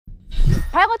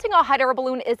Piloting a hot air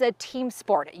balloon is a team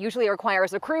sport. It usually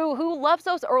requires a crew who loves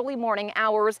those early morning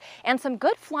hours and some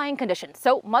good flying conditions.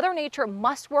 So Mother Nature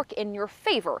must work in your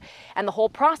favor. And the whole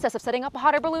process of setting up a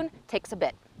hot air balloon takes a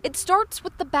bit. It starts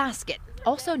with the basket,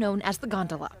 also known as the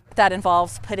gondola. That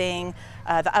involves putting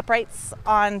the uprights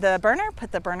on the burner,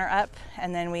 put the burner up,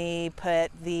 and then we put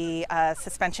the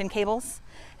suspension cables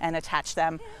and attach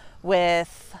them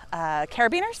with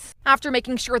carabiners. After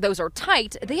making sure those are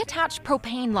tight, they attach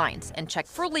propane lines and check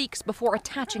for leaks before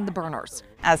attaching the burners.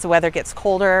 As the weather gets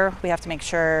colder, we have to make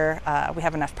sure we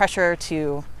have enough pressure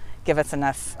to give us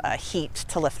enough heat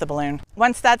to lift the balloon.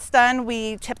 Once that's done,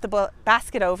 we tip the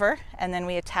basket over and then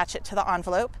we attach it to the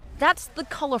envelope. That's the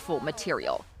colorful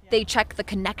material. They check the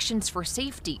connections for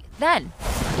safety, then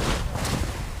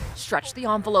stretch the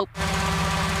envelope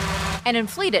and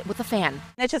inflate it with a fan.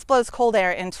 It just blows cold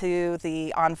air into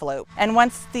the envelope. And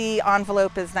once the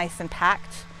envelope is nice and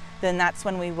packed, then that's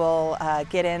when we will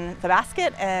get in the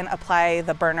basket and apply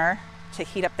the burner to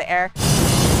heat up the air.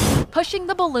 Pushing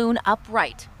the balloon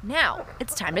upright. Now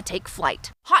it's time to take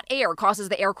flight. Hot air causes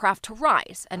the aircraft to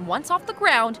rise, and once off the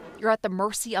ground, you're at the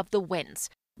mercy of the winds,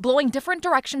 blowing different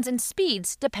directions and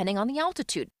speeds depending on the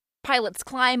altitude. Pilots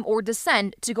climb or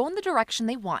descend to go in the direction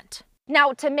they want.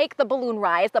 Now, to make the balloon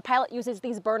rise, the pilot uses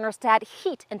these burners to add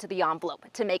heat into the envelope.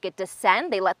 To make it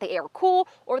descend, they let the air cool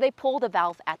or they pull the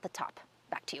valve at the top.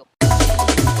 Back to you.